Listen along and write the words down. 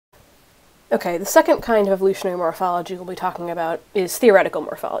Okay, the second kind of evolutionary morphology we'll be talking about is theoretical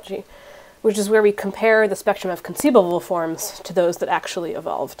morphology, which is where we compare the spectrum of conceivable forms to those that actually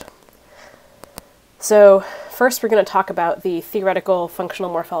evolved. So first we're going to talk about the theoretical functional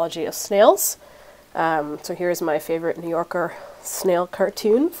morphology of snails. So here's my favorite New Yorker snail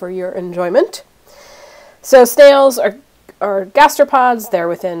cartoon for your enjoyment. So snails are gastropods. They're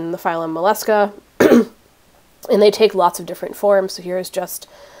within the phylum Mollusca, and they take lots of different forms. So here's just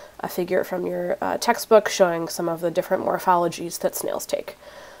a figure from your textbook showing some of the different morphologies that snails take.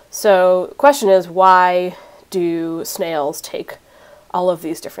 So the question is, why do snails take all of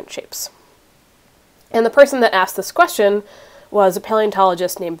these different shapes? And the person that asked this question was a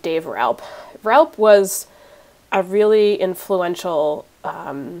paleontologist named Dave Raup. Raup was a really influential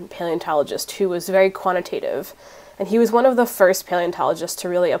paleontologist who was very quantitative, and he was one of the first paleontologists to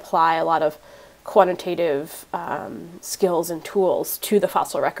really apply a lot of quantitative skills and tools to the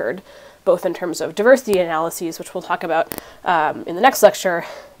fossil record, both in terms of diversity analyses, which we'll talk about in the next lecture,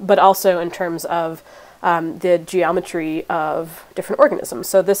 but also in terms of the geometry of different organisms.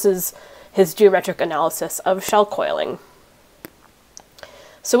 So this is his geometric analysis of shell coiling.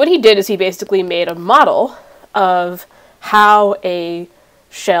 So what he did is he basically made a model of how a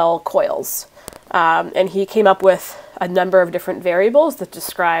shell coils. And he came up with a number of different variables that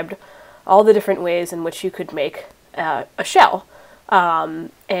described all the different ways in which you could make a shell.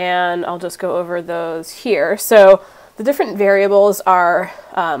 And I'll just go over those here. So the different variables are,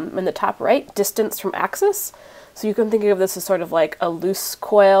 in the top right, distance from axis. So you can think of this as sort of like a loose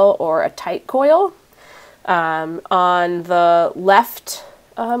coil or a tight coil. On the left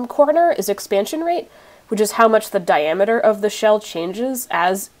corner is expansion rate, which is how much the diameter of the shell changes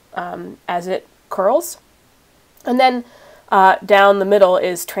as it curls. And then down the middle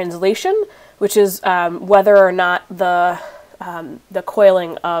is translation, which is whether or not the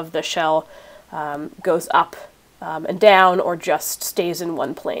coiling of the shell goes up and down or just stays in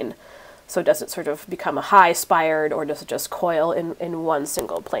one plane. So does it sort of become a high spired, or does it just coil in one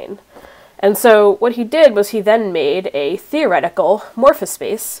single plane? And so what he did was he then made a theoretical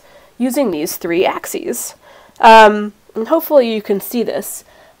morphospace using these three axes. And hopefully you can see this.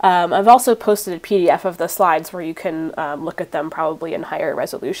 I've also posted a PDF of the slides where you can look at them probably in higher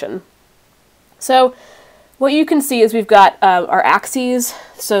resolution. So what you can see is we've got our axes.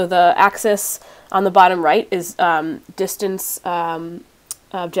 So the axis on the bottom right is distance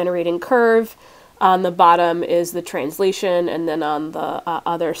of generating curve. On the bottom is the translation, and then on the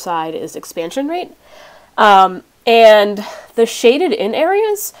other side is expansion rate. And the shaded in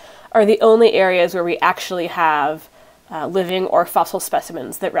areas are the only areas where we actually have living or fossil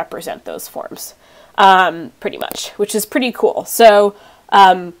specimens that represent those forms, pretty much, which is pretty cool. So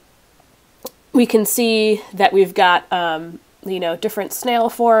we can see that we've got, different snail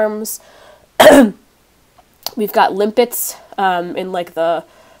forms. We've got limpets in like the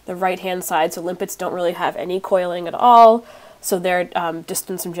right-hand side. So limpets don't really have any coiling at all. So their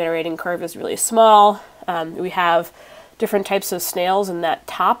distance from generating curve is really small. We have different types of snails in that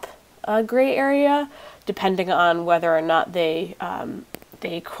top gray area, depending on whether or not they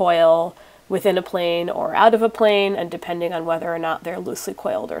coil within a plane or out of a plane, and depending on whether or not they're loosely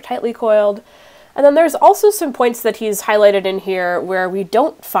coiled or tightly coiled. And then there's also some points that he's highlighted in here where we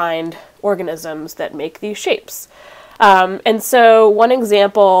don't find organisms that make these shapes. And so one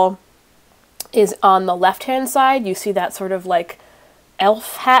example is on the left-hand side. You see that sort of like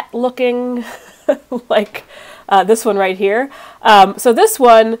elf hat looking, like this one right here. So this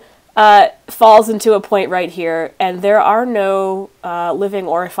one falls into a point right here, and there are no living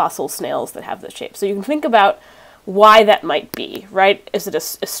or fossil snails that have this shape. So you can think about why that might be, right? Is it a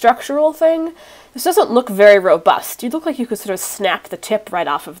structural thing? This doesn't look very robust. You look like you could sort of snap the tip right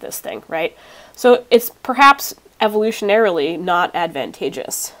off of this thing, right? So it's perhaps evolutionarily not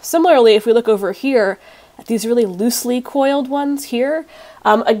advantageous. Similarly, if we look over here at these really loosely coiled ones here,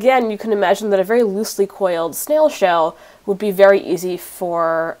 again, you can imagine that a very loosely coiled snail shell would be very easy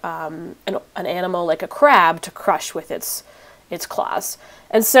for an animal like a crab to crush with its claws.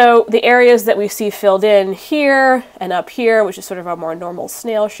 And so the areas that we see filled in here and up here, which is sort of our more normal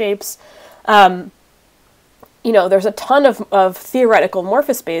snail shapes, there's a ton of theoretical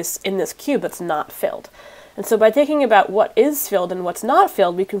morphospace in this cube that's not filled. And so by thinking about what is filled and what's not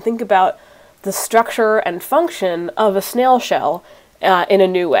filled, we can think about the structure and function of a snail shell in a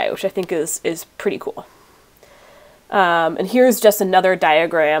new way, which I think is pretty cool. And here's just another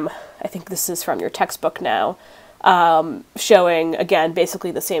diagram. I think this is from your textbook now, showing, again,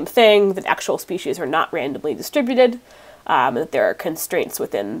 basically the same thing, that actual species are not randomly distributed, that there are constraints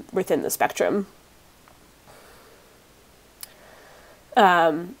within the spectrum.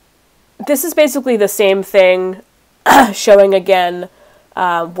 this is basically the same thing, showing again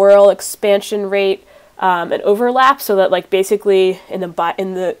whorl expansion rate and overlap, so that like basically in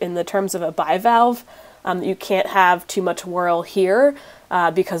the terms of a bivalve, you can't have too much whorl here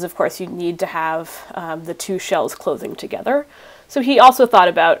because of course you need to have the two shells closing together. So he also thought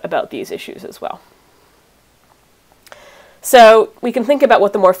about these issues as well. So we can think about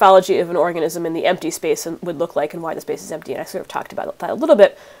what the morphology of an organism in the empty space would look like and why the space is empty, and I sort of talked about that a little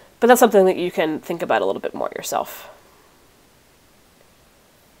bit, but that's something that you can think about a little bit more yourself.